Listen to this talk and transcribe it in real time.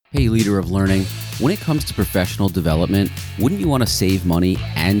Hey, leader of learning. When it comes to professional development, wouldn't you want to save money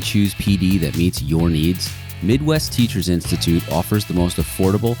and choose PD that meets your needs? Midwest Teachers Institute offers the most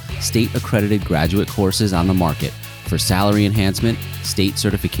affordable, state-accredited graduate courses on the market for salary enhancement, state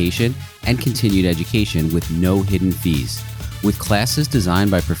certification, and continued education with no hidden fees. With classes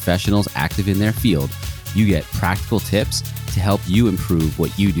designed by professionals active in their field, you get practical tips to help you improve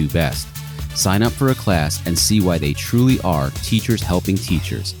what you do best. Sign up for a class and see why they truly are teachers helping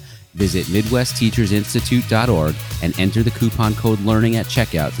teachers. Visit MidwestTeachersInstitute.org and enter the coupon code LEARNING at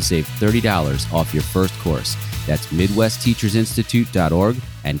checkout to save $30 off your first course. That's MidwestTeachersInstitute.org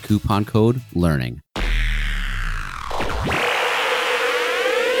and coupon code LEARNING.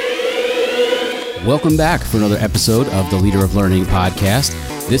 Welcome back for another episode of the Leader of Learning podcast.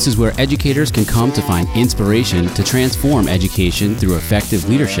 This is where educators can come to find inspiration to transform education through effective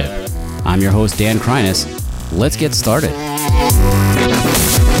leadership. I'm your host, Dan Kreines. Let's get started.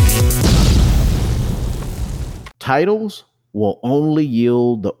 Titles will only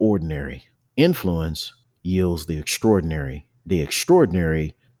yield the ordinary. Influence yields the extraordinary. The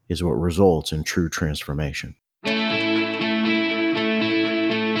extraordinary is what results in true transformation.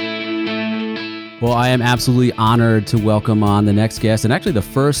 Well, I am absolutely honored to welcome on the next guest, and actually the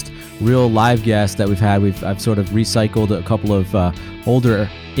first real live guest that we've had. I've sort of recycled a couple of older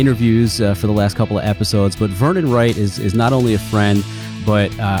interviews for the last couple of episodes, but Vernon Wright is not only a friend,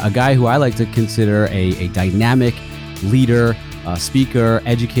 but a guy who I like to consider a dynamic leader, speaker,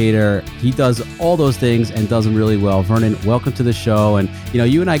 educator. He does all those things and does them really well. Vernon, welcome to the show. And,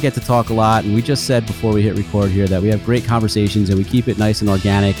 you and I get to talk a lot. And we just said before we hit record here that we have great conversations and we keep it nice and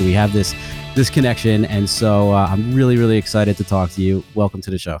organic. And we have this connection. And so I'm really, really excited to talk to you. Welcome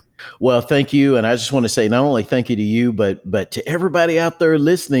to the show. Well, thank you. And I just want to say not only thank you to you, but to everybody out there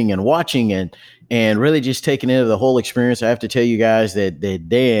listening and watching and really just taking into the whole experience. I have to tell you guys that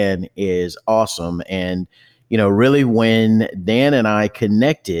Dan is awesome. And, really when Dan and I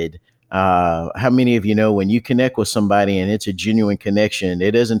connected, how many of you know when you connect with somebody and it's a genuine connection,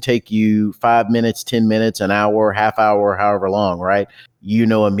 it doesn't take you 5 minutes, 10 minutes, an hour, half hour, however long, right?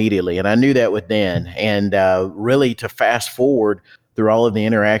 Immediately. And I knew that with Dan. And really to fast forward through all of the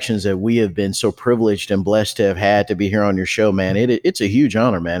interactions that we have been so privileged and blessed to have had to be here on your show, man, it's a huge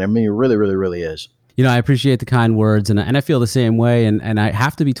honor, man. I mean, it really, really, really is. I appreciate the kind words, and I feel the same way. And I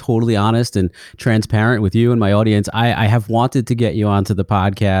have to be totally honest and transparent with you and my audience. I have wanted to get you onto the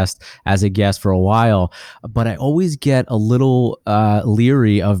podcast as a guest for a while, but I always get a little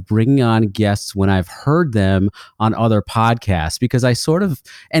leery of bringing on guests when I've heard them on other podcasts, because I sort of,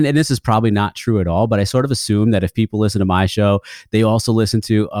 and this is probably not true at all, but I sort of assume that if people listen to my show, they also listen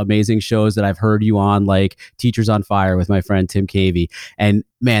to amazing shows that I've heard you on, like Teachers on Fire with my friend Tim Cavey. And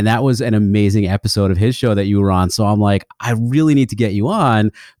man, that was an amazing episode of his show that you were on. So I'm like, I really need to get you on,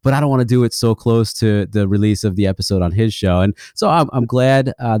 but I don't want to do it so close to the release of the episode on his show. And so I'm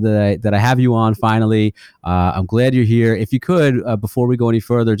glad that I have you on finally. I'm glad you're here. If you could, before we go any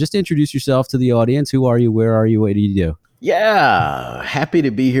further, just introduce yourself to the audience. Who are you? Where are you? What do you do? Yeah, happy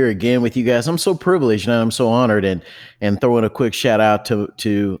to be here again with you guys. I'm so privileged and I'm so honored, and throwing a quick shout out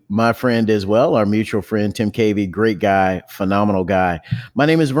to my friend as well, our mutual friend, Tim Cavey. Great guy, phenomenal guy. My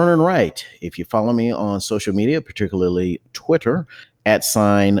name is Vernon Wright. If you follow me on social media, particularly Twitter,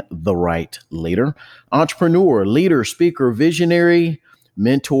 @The Wright Leader, entrepreneur, leader, speaker, visionary,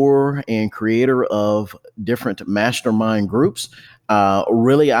 mentor, and creator of different mastermind groups.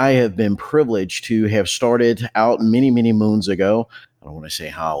 Really, I have been privileged to have started out many, many moons ago. I don't want to say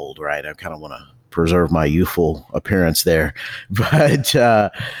how old, right? I kind of want to preserve my youthful appearance there. But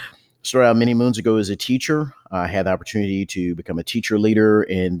started out many moons ago as a teacher. I had the opportunity to become a teacher leader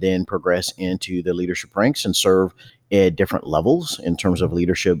and then progress into the leadership ranks and serve at different levels in terms of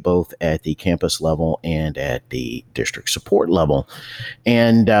leadership, both at the campus level and at the district support level.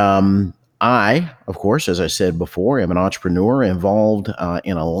 And I, of course, as I said before, am an entrepreneur involved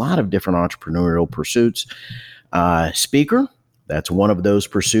in a lot of different entrepreneurial pursuits. Speaker, that's one of those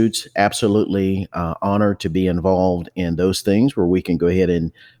pursuits. Absolutely honored to be involved in those things where we can go ahead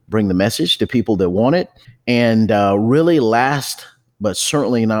and bring the message to people that want it. And really last, but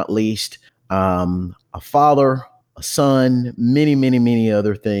certainly not least, a father, a son, many, many, many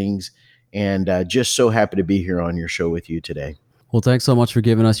other things. And just so happy to be here on your show with you today. Well, thanks so much for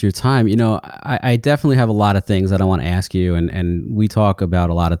giving us your time. I definitely have a lot of things that I want to ask you, and we talk about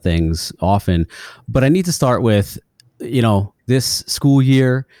a lot of things often, but I need to start with, this school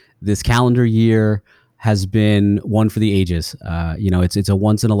year, this calendar year has been one for the ages. It's a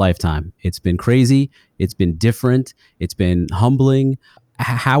once in a lifetime. It's been crazy. It's been different. It's been humbling.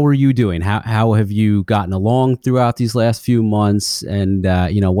 how are you doing? How have you gotten along throughout these last few months? And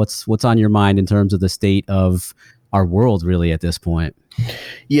what's on your mind in terms of the state of our world, really, at this point?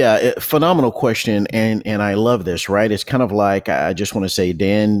 Yeah, phenomenal question, and I love this. Right, it's kind of like I just want to say,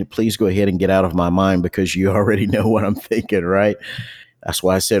 Dan, please go ahead and get out of my mind because you already know what I'm thinking. Right, that's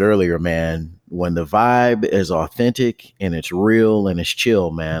why I said earlier, man, when the vibe is authentic and it's real and it's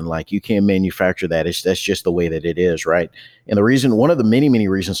chill, man, like you can't manufacture that. That's just the way that it is, right? And the reason, one of the many, many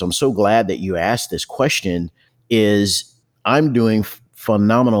reasons I'm so glad that you asked this question is I'm doing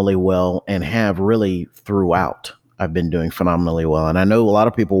phenomenally well and have really throughout. I've been doing phenomenally well. And I know a lot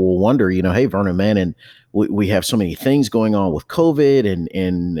of people will wonder, hey, Vernon, man, and we have so many things going on with COVID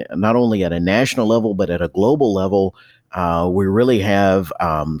and not only at a national level, but at a global level. We really have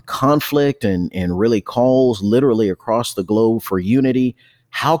conflict and really calls literally across the globe for unity.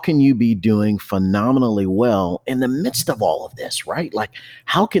 How can you be doing phenomenally well in the midst of all of this, right? Like,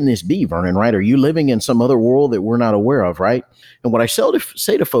 how can this be, Vernon, right? Are you living in some other world that we're not aware of, right? And what I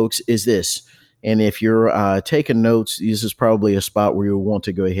say to folks is this, and if you're taking notes, this is probably a spot where you want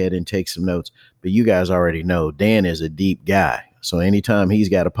to go ahead and take some notes. But you guys already know Dan is a deep guy. So anytime he's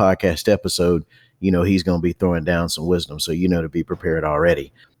got a podcast episode, he's going to be throwing down some wisdom. So, to be prepared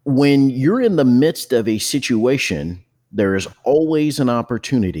already. When you're in the midst of a situation, there is always an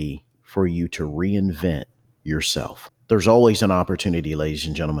opportunity for you to reinvent yourself. There's always an opportunity, ladies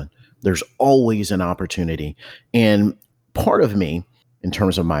and gentlemen. There's always an opportunity. And part of me, in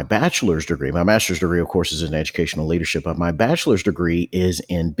terms of my bachelor's degree, my master's degree, of course, is in educational leadership, but my bachelor's degree is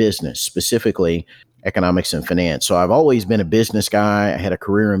in business, specifically economics and finance. So I've always been a business guy. I had a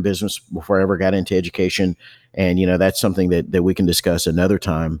career in business before I ever got into education. And, that's something that we can discuss another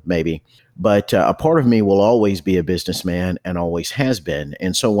time, maybe. But a part of me will always be a businessman and always has been.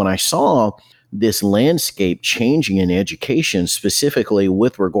 And so when I saw this landscape changing in education, specifically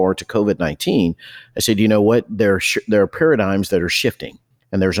with regard to COVID-19, I said, you know what? There are paradigms that are shifting,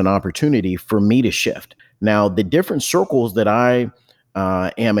 and there's an opportunity for me to shift. Now, the different circles that I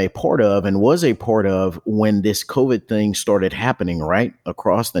am a part of and was a part of when this COVID thing started happening, right,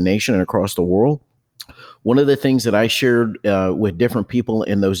 across the nation and across the world. One of the things that I shared with different people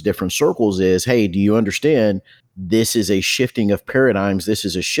in those different circles is, hey, do you understand this is a shifting of paradigms? This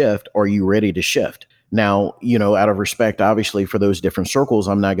is a shift. Are you ready to shift? Now, out of respect, obviously, for those different circles,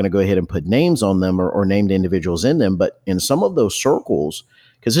 I'm not going to go ahead and put names on them or named individuals in them. But in some of those circles,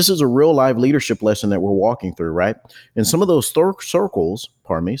 because this is a real live leadership lesson that we're walking through, right? In some of those circles,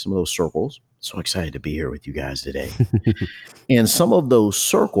 so excited to be here with you guys today. In some of those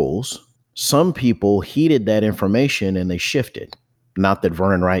circles, some people heeded that information and they shifted. Not that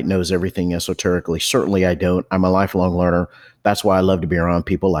Vernon Wright knows everything esoterically. Certainly I don't. I'm a lifelong learner. That's why I love to be around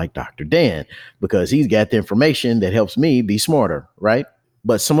people like Dr. Dan, because he's got the information that helps me be smarter, right?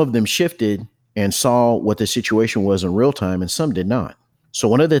 But some of them shifted and saw what the situation was in real time, and some did not. So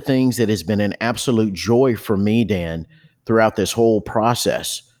one of the things that has been an absolute joy for me, Dan, throughout this whole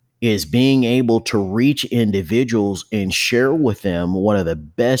process is being able to reach individuals and share with them one of the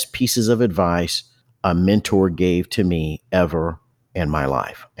best pieces of advice a mentor gave to me ever in my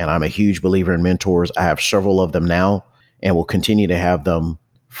life. And I'm a huge believer in mentors. I have several of them now and will continue to have them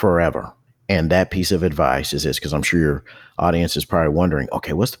forever. And that piece of advice is this, because I'm sure your audience is probably wondering,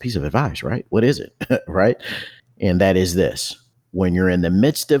 okay, what's the piece of advice, right? What is it, right? And that is this. When you're in the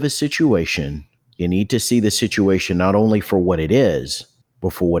midst of a situation, you need to see the situation not only for what it is,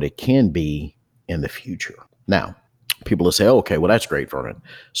 but for what it can be in the future. Now, people will say, oh, okay, well, that's great, Vernon.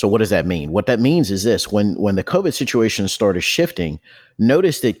 So what does that mean? What that means is this. When the COVID situation started shifting,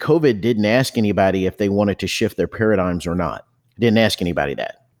 notice that COVID didn't ask anybody if they wanted to shift their paradigms or not. It didn't ask anybody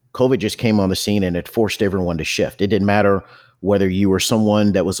that. COVID just came on the scene and it forced everyone to shift. It didn't matter whether you were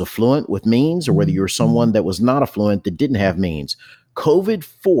someone that was affluent with means or whether you were someone that was not affluent that didn't have means. COVID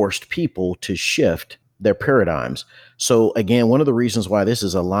forced people to shift their paradigms. So again, one of the reasons why this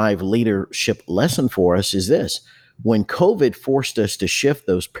is a live leadership lesson for us is this. When COVID forced us to shift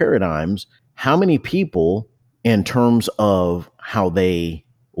those paradigms, how many people, in terms of how they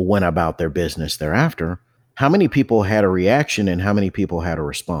went about their business thereafter, how many people had a reaction and how many people had a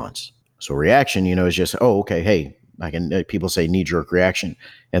response? So reaction, is just, oh, okay, hey, people say knee-jerk reaction.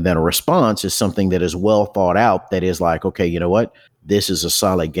 And then a response is something that is well thought out, that is like, okay, you know what? This is a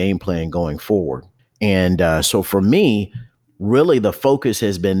solid game plan going forward. And so for me, really the focus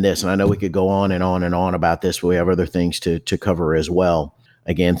has been this, and I know we could go on and on and on about this, but we have other things to cover as well.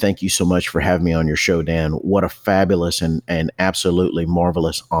 Again, thank you so much for having me on your show, Dan. What a fabulous and absolutely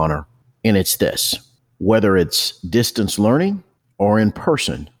marvelous honor. And it's this, whether it's distance learning or in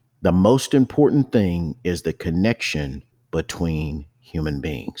person, the most important thing is the connection between human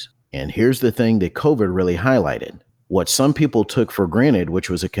beings. And here's the thing that COVID really highlighted. What some people took for granted, which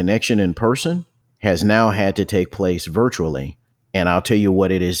was a connection in person, has now had to take place virtually. And I'll tell you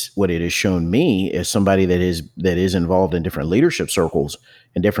what it has shown me as somebody that is involved in different leadership circles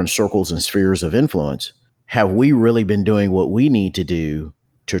and different circles and spheres of influence. Have we really been doing what we need to do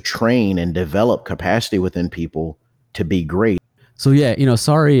to train and develop capacity within people to be great? So yeah,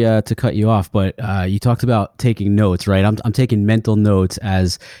 sorry to cut you off, but you talked about taking notes, right? I'm taking mental notes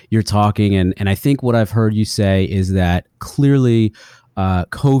as you're talking, and I think what I've heard you say is that clearly,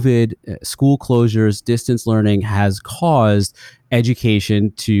 COVID, school closures, distance learning has caused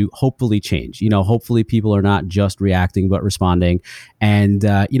education to hopefully change. Hopefully people are not just reacting but responding, and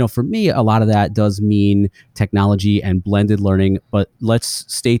for me, a lot of that does mean technology and blended learning. But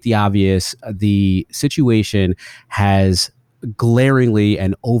let's state the obvious: the situation has glaringly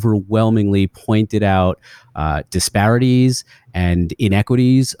and overwhelmingly pointed out disparities and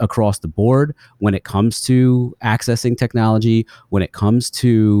inequities across the board when it comes to accessing technology, when it comes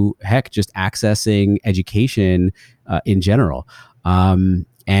to, heck, just accessing education in general. And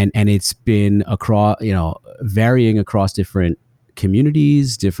it's been across, varying across different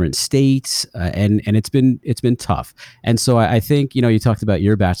communities, different states, and it's been tough. And so I think you talked about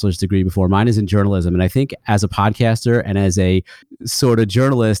your bachelor's degree before. Mine is in journalism, and I think as a podcaster and as a sort of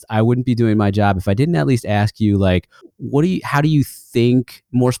journalist, I wouldn't be doing my job if I didn't at least ask you, like, how do you think,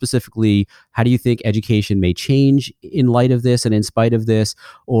 more specifically, how do you think education may change in light of this and in spite of this,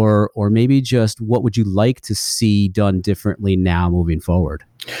 or maybe just what would you like to see done differently now moving forward?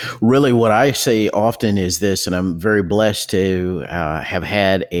 Really, what I say often is this, and I'm very blessed to have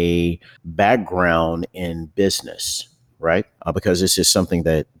had a background in business, right? Because this is something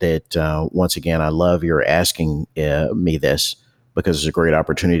that once again, I love your asking me this, because it's a great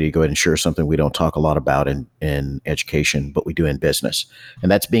opportunity to go ahead and share something we don't talk a lot about in education, but we do in business,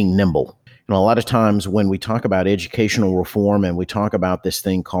 and that's being nimble. A lot of times when we talk about educational reform and we talk about this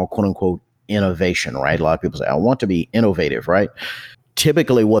thing called quote unquote innovation, right? A lot of people say, I want to be innovative, right?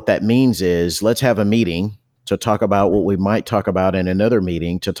 Typically what that means is let's have a meeting to talk about what we might talk about in another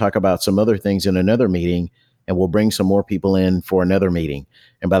meeting, to talk about some other things in another meeting, and we'll bring some more people in for another meeting.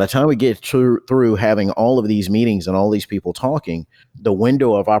 And by the time we get through having all of these meetings and all these people talking, the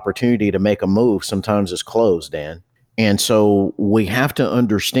window of opportunity to make a move sometimes is closed, Dan. And so we have to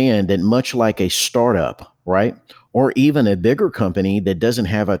understand that much like a startup, right? Or even a bigger company that doesn't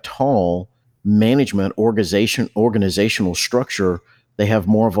have a tall management organizational structure, they have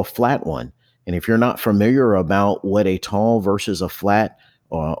more of a flat one. And if you're not familiar about what a tall versus a flat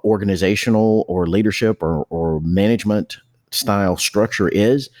organizational or leadership or management style structure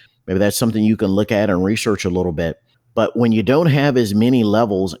is, maybe that's something you can look at and research a little bit. But when you don't have as many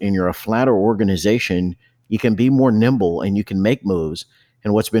levels and you're a flatter organization, you can be more nimble and you can make moves.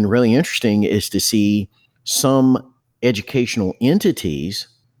 And what's been really interesting is to see some educational entities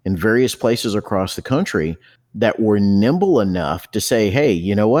in various places across the country that were nimble enough to say, hey,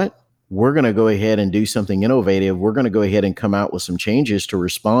 you know what? We're going to go ahead and do something innovative. We're going to go ahead and come out with some changes to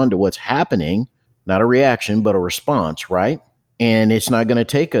respond to what's happening, not a reaction, but a response, right? And it's not going to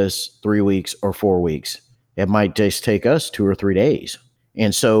take us 3 weeks or 4 weeks. It might just take us 2 or 3 days.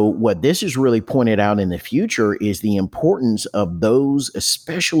 And so what this is really pointed out in the future is the importance of those,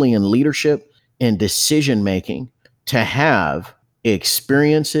 especially in leadership and decision making, to have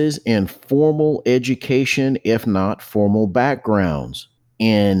experiences in formal education, if not formal backgrounds,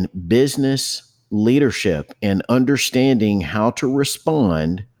 in business leadership and understanding how to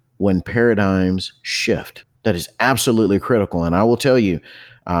respond when paradigms shift. That is absolutely critical. And I will tell you,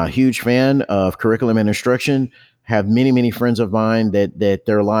 a huge fan of curriculum and instruction, have many, many friends of mine that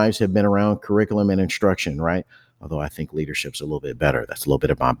their lives have been around curriculum and instruction, right? Although I think leadership's a little bit better. That's a little bit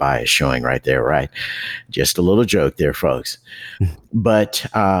of my bias showing right there, right? Just a little joke there, folks. But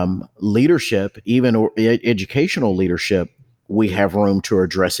leadership, even educational leadership, we have room to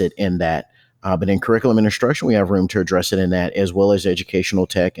address it in that. But in curriculum and instruction, we have room to address it in that, as well as educational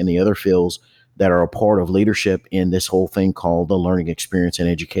tech and the other fields that are a part of leadership in this whole thing called the learning experience in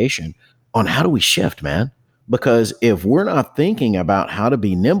education, on how do we shift, man? Because if we're not thinking about how to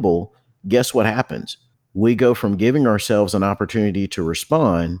be nimble, guess what happens? We go from giving ourselves an opportunity to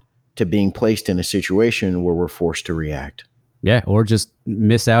respond to being placed in a situation where we're forced to react. Yeah, or just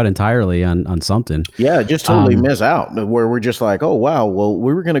miss out entirely on something. Yeah, just totally miss out, where we're just like, oh, wow, well,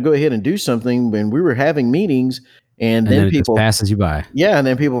 we were going to go ahead and do something when we were having meetings. And And then then it just people, passes you by. yeah, and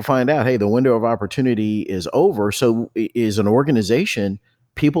then people find out, hey, the window of opportunity is over. So is an organization,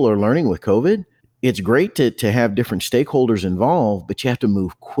 people are learning with COVID. It's great to have different stakeholders involved, but you have to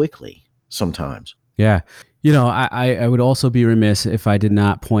move quickly sometimes. Yeah. I would also be remiss if I did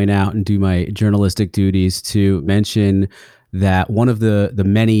not point out and do my journalistic duties to mention that one of the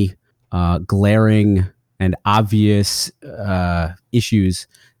many glaring and obvious issues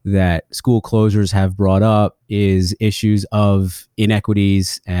that school closures have brought up is issues of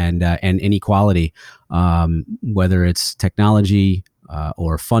inequities and inequality, whether it's technology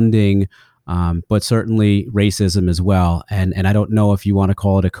or funding, but certainly racism as well. And I don't know if you want to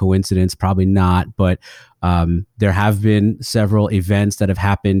call it a coincidence, probably not, but there have been several events that have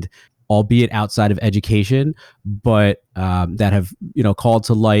happened, albeit outside of education, but that have called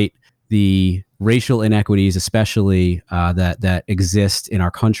to light the racial inequities, especially that exist in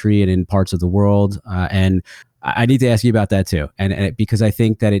our country and in parts of the world. And I need to ask you about that too, and because I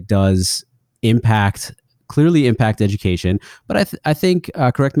think that it does impact clearly impact education. But I think,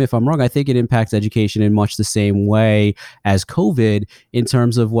 correct me if I'm wrong, I think it impacts education in much the same way as COVID in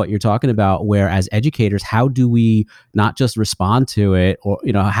terms of what you're talking about, where as educators, how do we not just respond to it, or,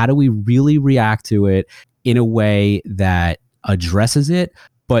 how do we really react to it in a way that addresses it,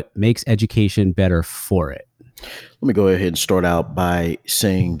 but makes education better for it? Let me go ahead and start out by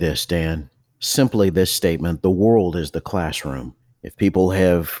saying this, Dan. Simply this statement: the world is the classroom. If people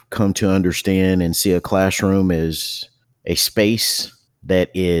have come to understand and see a classroom as a space that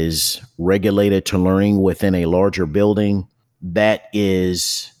is regulated to learning within a larger building, that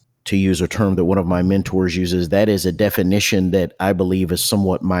is, to use a term that one of my mentors uses, that is a definition that I believe is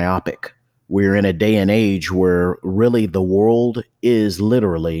somewhat myopic. We're in a day and age where really the world is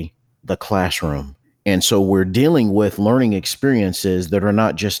literally the classroom. And so we're dealing with learning experiences that are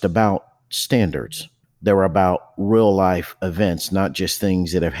not just about standards. They're about real life events, not just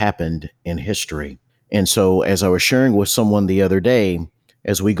things that have happened in history. And so, as I was sharing with someone the other day,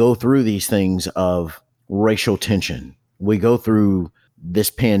 as we go through these things of racial tension, we go through this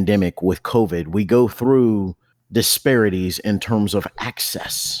pandemic with COVID, we go through disparities in terms of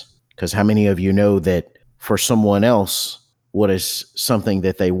access. Because how many of you know that for someone else, what is something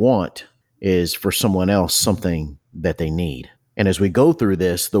that they want is for someone else something that they need? And as we go through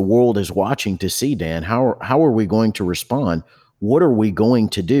this, the world is watching to see, Dan, how are we going to respond? What are we going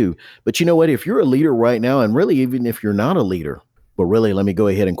to do? But you know what? If you're a leader right now, and really even if you're not a leader, but really let me go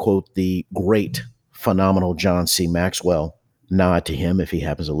ahead and quote the great, phenomenal John C. Maxwell. Nod to him if he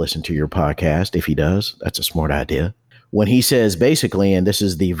happens to listen to your podcast. If he does, that's a smart idea. When he says basically, and this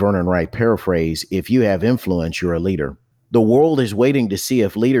is the Vernon Wright paraphrase, if you have influence, you're a leader. The world is waiting to see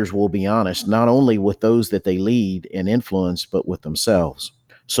if leaders will be honest, not only with those that they lead and influence, but with themselves.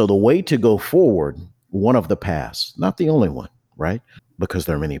 So the way to go forward, one of the paths, not the only one, right? Because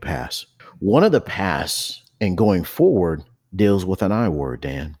there are many paths. One of the paths in going forward deals with an I word,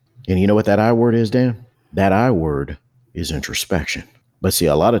 Dan. And you know what that I word is, Dan? That I word is introspection. But see,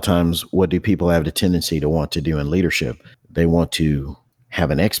 a lot of times, what do people have the tendency to want to do in leadership? They want to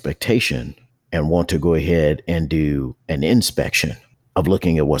have an expectation and want to go ahead and do an inspection of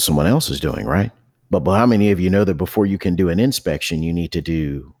looking at what someone else is doing, right? But how many of you know that before you can do an inspection, you need to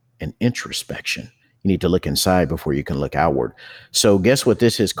do an introspection? You need to look inside before you can look outward. So guess what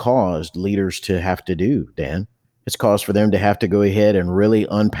this has caused leaders to have to do, Dan? It's caused for them to have to go ahead and really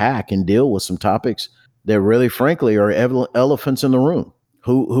unpack and deal with some topics that really, frankly, are elephants in the room.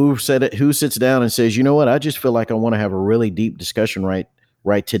 Who said it? Who sits down and says, you know what? I just feel like I want to have a really deep discussion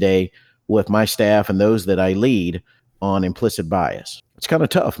right today with my staff and those that I lead on implicit bias. It's kind of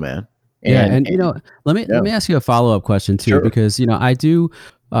tough, man. Yeah, And, and and let yeah, me ask you a follow-up question too, sure. because I do,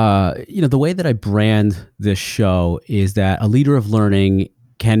 the way that I brand this show is that a leader of learning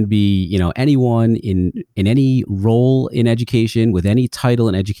can be, anyone in any role in education with any title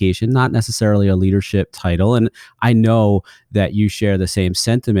in education, not necessarily a leadership title. And I know that you share the same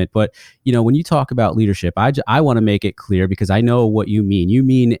sentiment, but when you talk about leadership, I want to make it clear because I know what you mean. You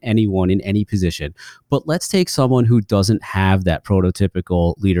mean anyone in any position. But let's take someone who doesn't have that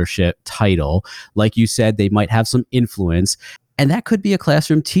prototypical leadership title. Like you said, they might have some influence. And that could be a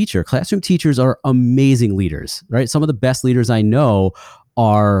classroom teacher. Classroom teachers are amazing leaders, right? Some of the best leaders I know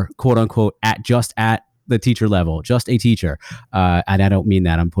are quote unquote at the teacher level, just a teacher. And I don't mean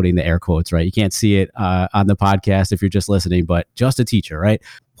that. I'm putting the air quotes, right? You can't see it on the podcast if you're just listening, but just a teacher, right?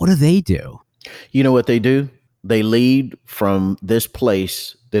 What do they do? You know what they do? They lead from this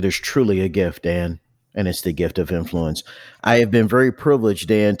place that is truly a gift, Dan, and it's the gift of influence. I have been very privileged,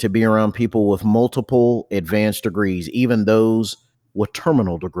 Dan, to be around people with multiple advanced degrees, even those with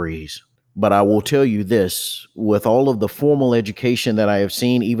terminal degrees. But I will tell you this, with all of the formal education that I have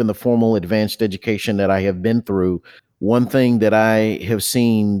seen, even the formal advanced education that I have been through, one thing that I have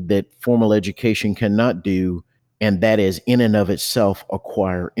seen that formal education cannot do, and that is in and of itself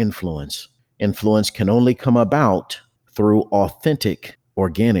acquire influence. Influence can only come about through authentic,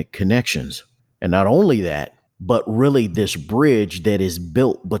 organic connections. And not only that, but really this bridge that is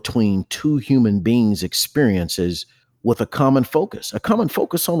built between two human beings' experiences with a common focus. A common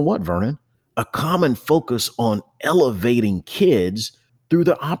focus on what, Vernon? A common focus on elevating kids through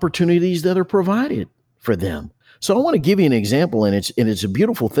the opportunities that are provided for them. So I want to give you an example, and it's a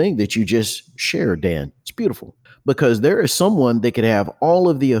beautiful thing that you just shared, Dan. It's beautiful because there is someone that could have all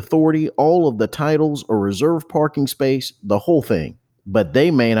of the authority, all of the titles, a reserved parking space, the whole thing, but they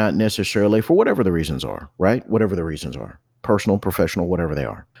may not necessarily, for whatever the reasons are, right? Whatever the reasons are, personal, professional, whatever they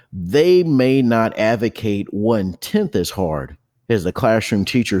are, they may not advocate 1/10 as hard as the classroom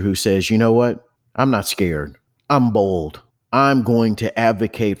teacher who says, you know what? I'm not scared. I'm bold. I'm going to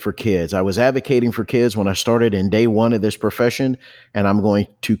advocate for kids. I was advocating for kids when I started in day one of this profession, and I'm going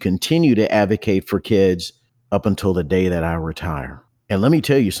to continue to advocate for kids up until the day that I retire. And let me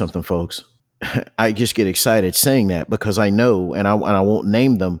tell you something, folks. I just get excited saying that because I know, and I won't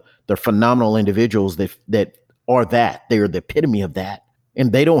name them, they're phenomenal individuals that are that. They are the epitome of that.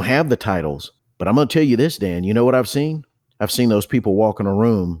 And they don't have the titles. But I'm going to tell you this, Dan. You know what I've seen? I've seen those people walk in a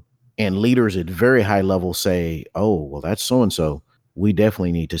room and leaders at very high levels say, oh, well, that's so-and-so. We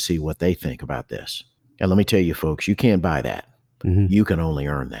definitely need to see what they think about this. And let me tell you, folks, you can't buy that. Mm-hmm. You can only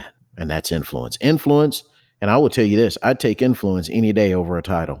earn that. And that's influence. Influence. And I will tell you this, I'd take influence any day over a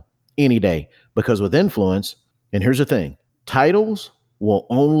title, any day. Because with influence, and here's the thing, titles will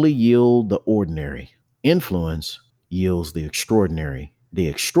only yield the ordinary. Influence yields the extraordinary. The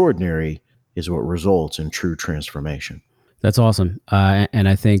extraordinary is what results in true transformation. That's awesome. And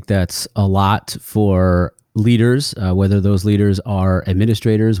I think that's a lot for leaders, whether those leaders are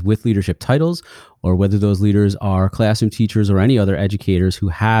administrators with leadership titles or whether those leaders are classroom teachers or any other educators who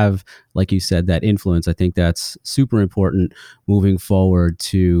have, like you said, that influence. I think that's super important moving forward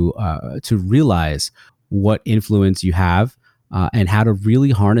to realize what influence you have and how to really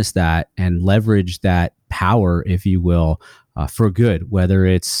harness that and leverage that power, if you will, for good, whether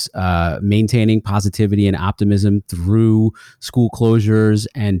it's maintaining positivity and optimism through school closures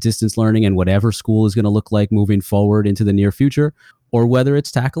and distance learning and whatever school is going to look like moving forward into the near future, or whether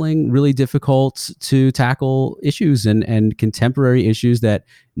it's tackling really difficult to tackle issues and contemporary issues that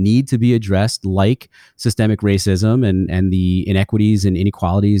need to be addressed, like systemic racism and the inequities and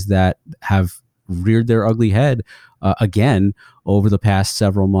inequalities that have reared their ugly head again over the past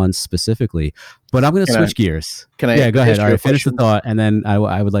several months specifically. But I'm going to switch gears. Can I? Yeah, go ahead. All right, finish the thought, and then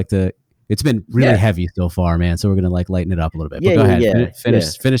I would like to. It's been really heavy so far, man. So we're going to lighten it up a little bit. But go ahead,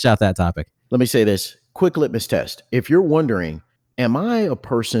 finish out that topic. Let me say this quick litmus test. If you're wondering, am I a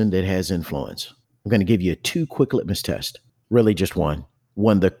person that has influence? I'm going to give you 2 quick litmus tests. Really, just one.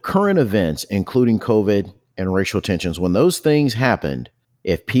 When the current events, including COVID and racial tensions, when those things happened,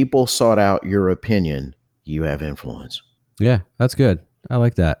 if people sought out your opinion, you have influence. Yeah, that's good. I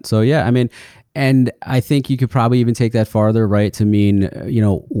like that. So yeah, I mean, and I think you could probably even take that farther, right? To mean,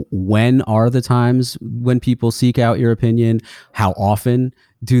 when are the times when people seek out your opinion? How often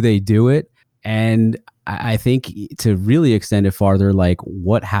do they do it? And I think to really extend it farther, like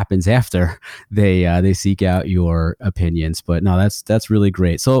what happens after they seek out your opinions. But no, that's really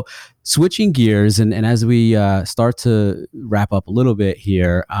great. So switching gears, and as we start to wrap up a little bit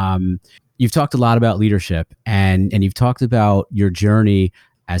here, you've talked a lot about leadership, and you've talked about your journey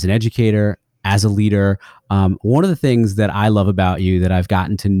as an educator, as a leader. One of the things that I love about you, that I've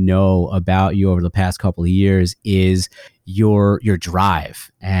gotten to know about you over the past couple of years, is your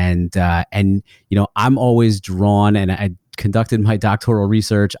drive. And I'm always drawn, and I conducted my doctoral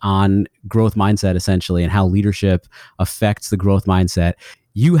research on growth mindset, essentially, and how leadership affects the growth mindset.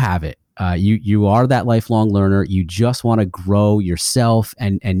 You have it. You are that lifelong learner. You just want to grow yourself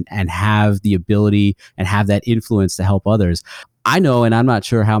and have the ability and have that influence to help others. I know, and I'm not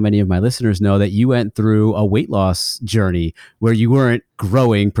sure how many of my listeners know, that you went through a weight loss journey where you weren't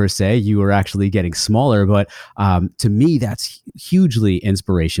growing per se, you were actually getting smaller. But to me, that's hugely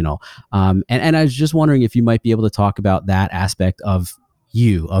inspirational. And I was just wondering if you might be able to talk about that aspect of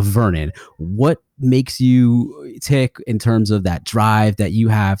Vernon. What makes you tick in terms of that drive that you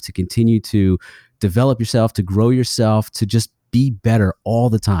have to continue to develop yourself, to grow yourself, to just be better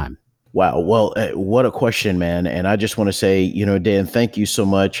all the time? Wow. Well, what a question, man. And I just want to say, Dan, thank you so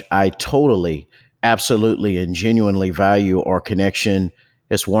much. I totally, absolutely, and genuinely value our connection.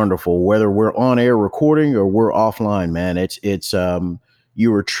 It's wonderful. Whether we're on air recording or we're offline, man,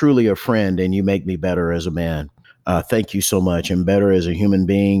 you are truly a friend, and you make me better as a man. Thank you so much, and better as a human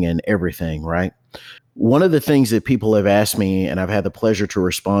being and everything, right? One of the things that people have asked me, and I've had the pleasure to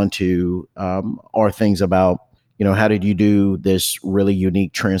respond to, are things about, How did you do this really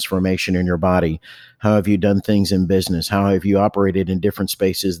unique transformation in your body? How have you done things in business? How have you operated in different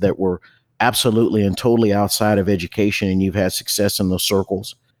spaces that were absolutely and totally outside of education, and you've had success in those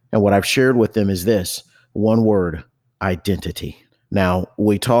circles? And what I've shared with them is this one word: identity. Now,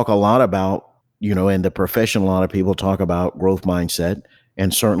 we talk a lot about, in the profession, a lot of people talk about growth mindset.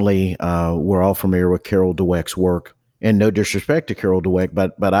 And certainly, we're all familiar with Carol Dweck's work. And no disrespect to Carol Dweck,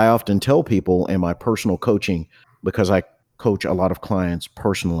 but I often tell people in my personal coaching, because I coach a lot of clients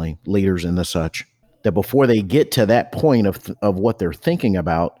personally, leaders and the such, that before they get to that point of what they're thinking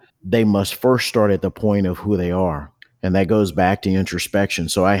about, they must first start at the point of who they are. And that goes back to introspection.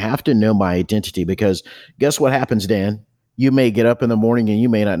 So I have to know my identity, because guess what happens, Dan? You may get up in the morning and you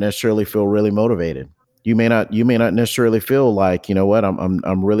may not necessarily feel really motivated. You may not necessarily feel like,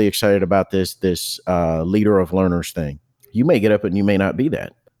 I'm really excited about this leader of learners thing. You may get up and you may not be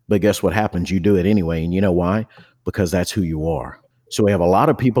that. But guess what happens? You do it anyway. And you know why? Because that's who you are. So we have a lot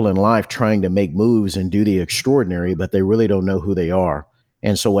of people in life trying to make moves and do the extraordinary, but they really don't know who they are.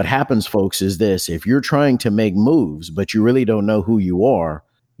 And so what happens, folks, is this: if you're trying to make moves, but you really don't know who you are,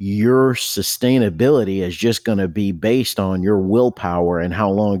 your sustainability is just going to be based on your willpower and how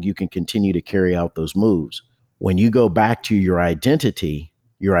long you can continue to carry out those moves. When you go back to your identity,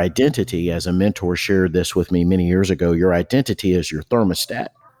 as a mentor shared this with me many years ago, your identity is your thermostat.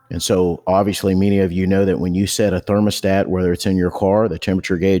 And so obviously many of you know that when you set a thermostat, whether it's in your car, the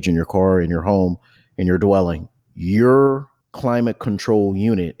temperature gauge in your car, in your home, in your dwelling, your climate control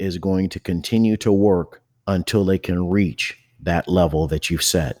unit is going to continue to work until they can reach that level that you've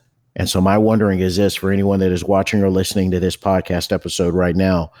set. And so my wondering is this: for anyone that is watching or listening to this podcast episode right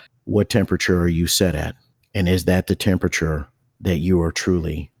now, what temperature are you set at? And is that the temperature that you are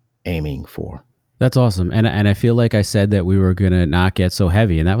truly aiming for? That's awesome. And I feel like I said that we were going to not get so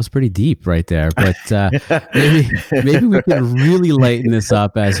heavy, and that was pretty deep right there. But maybe we can really lighten this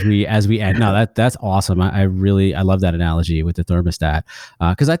up as we end. No, that's awesome. I love that analogy with the thermostat,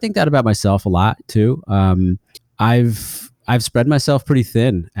 because I think that about myself a lot too. I've spread myself pretty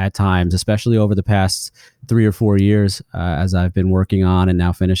thin at times, especially over the past 3 or 4 years, as I've been working on and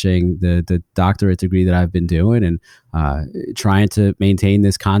now finishing the doctorate degree that I've been doing, and trying to maintain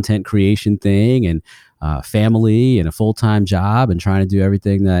this content creation thing, and family and a full-time job, and trying to do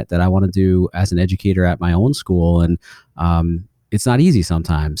everything that I want to do as an educator at my own school. And it's not easy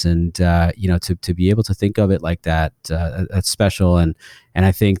sometimes. And to be able to think of it like that, that's special. And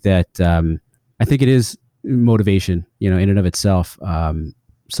I think that I think it is motivation, in and of itself.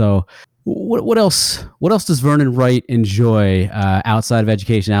 So what else does Vernon Wright enjoy outside of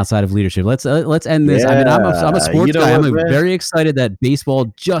education, outside of leadership? Let's end this. I mean, I'm a sports guy. I'm very excited that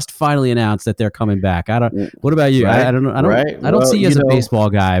baseball just finally announced that they're coming back. What about you? Right, I don't right. I don't see you as a baseball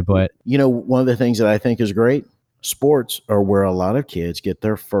guy, but one of the things that I think is great: sports are where a lot of kids get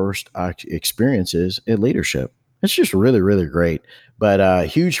their first experiences in leadership. It's just really, really great. But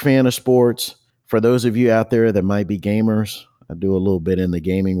huge fan of sports. For those of you out there that might be gamers, I do a little bit in the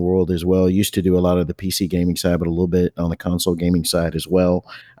gaming world as well. Used to do a lot of the PC gaming side, but a little bit on the console gaming side as well.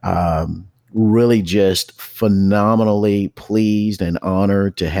 Really just phenomenally pleased and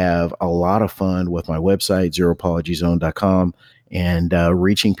honored to have a lot of fun with my website, zeroapologyzone.com, and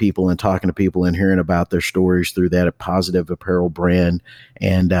reaching people and talking to people and hearing about their stories through that positive apparel brand,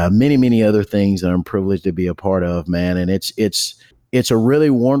 and many, many other things that I'm privileged to be a part of, man. And it's a really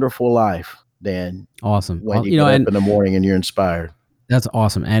wonderful life, Dan. awesome. When you get up in the morning and you're inspired. That's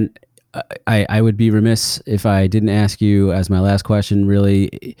awesome. And I would be remiss if I didn't ask you as my last question.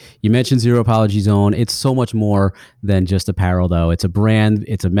 Really, you mentioned Zero Apology Zone. It's so much more than just apparel, though. It's a brand,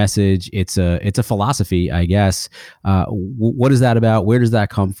 it's a message, it's a philosophy, I guess. What is that about? Where does that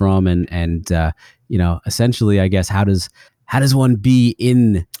come from? And essentially, I guess, how does one be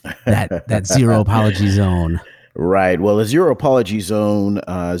in that Zero Apology Zone? Right. Well, the Zero Apology Zone,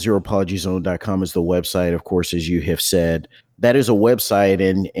 zeroapologyzone.com is the website, of course, as you have said. That is a website,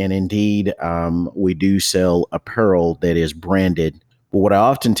 and indeed, we do sell apparel that is branded. But what I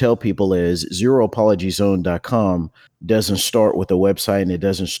often tell people is zeroapologyzone.com doesn't start with the website, and it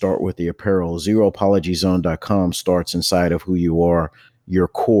doesn't start with the apparel. Zeroapologyzone.com starts inside of who you are, your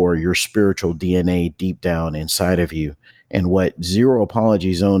core, your spiritual DNA deep down inside of you. And what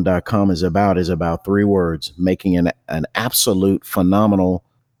zeroapologyzone.com is about 3 words: making an absolute phenomenal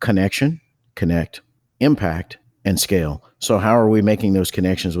connection, connect, impact, and scale. So how are we making those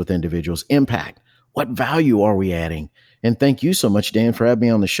connections with individuals? Impact. What value are we adding? And thank you so much, Dan, for having me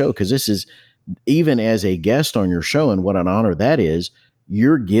on the show, because this is, even as a guest on your show, and what an honor that is,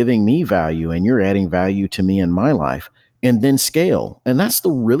 you're giving me value and you're adding value to me in my life. And then scale. And that's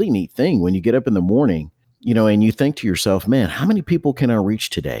the really neat thing when you get up in the morning and you think to yourself, man, how many people can I reach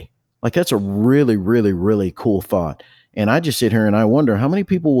today? Like, that's a really, really, really cool thought. And I just sit here and I wonder how many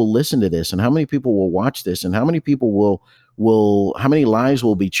people will listen to this, and how many people will watch this, and how many people how many lives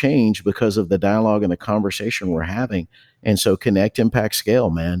will be changed because of the dialogue and the conversation we're having. And so connect, impact, scale,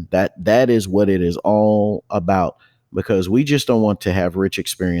 man. That is what it is all about, because we just don't want to have rich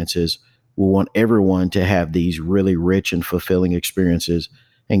experiences. We want everyone to have these really rich and fulfilling experiences.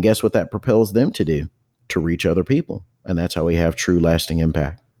 And guess what that propels them to do? To reach other people. And that's how we have true lasting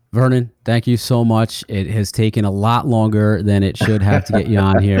impact. Vernon, thank you so much. It has taken a lot longer than it should have to get you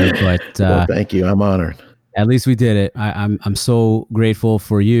on here, but well, thank you. I'm honored. At least we did it. I'm so grateful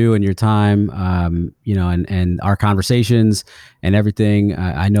for you and your time, and our conversations and everything.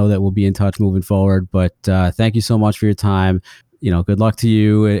 I know that we'll be in touch moving forward, but thank you so much for your time. Good luck to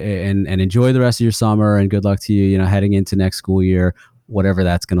you, and enjoy the rest of your summer, and good luck to you, heading into next school year, whatever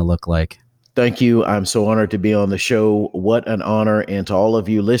that's going to look like. Thank you. I'm so honored to be on the show. What an honor. And to all of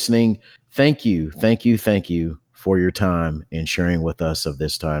you listening, thank you for your time and sharing with us of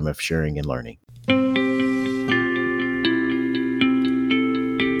this time of sharing and learning.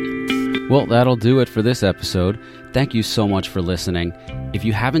 Well, that'll do it for this episode. Thank you so much for listening. If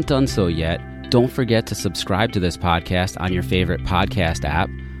you haven't done so yet, don't forget to subscribe to this podcast on your favorite podcast app.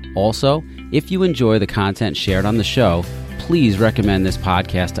 Also, if you enjoy the content shared on the show, please recommend this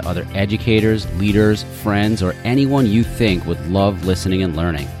podcast to other educators, leaders, friends, or anyone you think would love listening and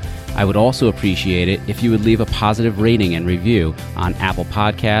learning. I would also appreciate it if you would leave a positive rating and review on Apple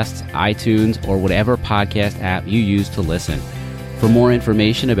Podcasts, iTunes, or whatever podcast app you use to listen. For more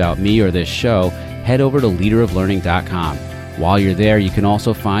information about me or this show, head over to leaderoflearning.com. While you're there, you can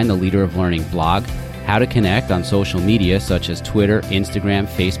also find the Leader of Learning blog, how to connect on social media such as Twitter, Instagram,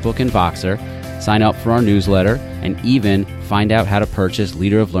 Facebook, and Voxer, sign up for our newsletter, and even find out how to purchase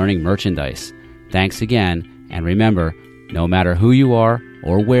Leader of Learning merchandise. Thanks again, and remember, no matter who you are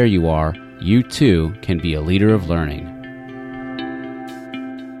or where you are, you too can be a leader of learning.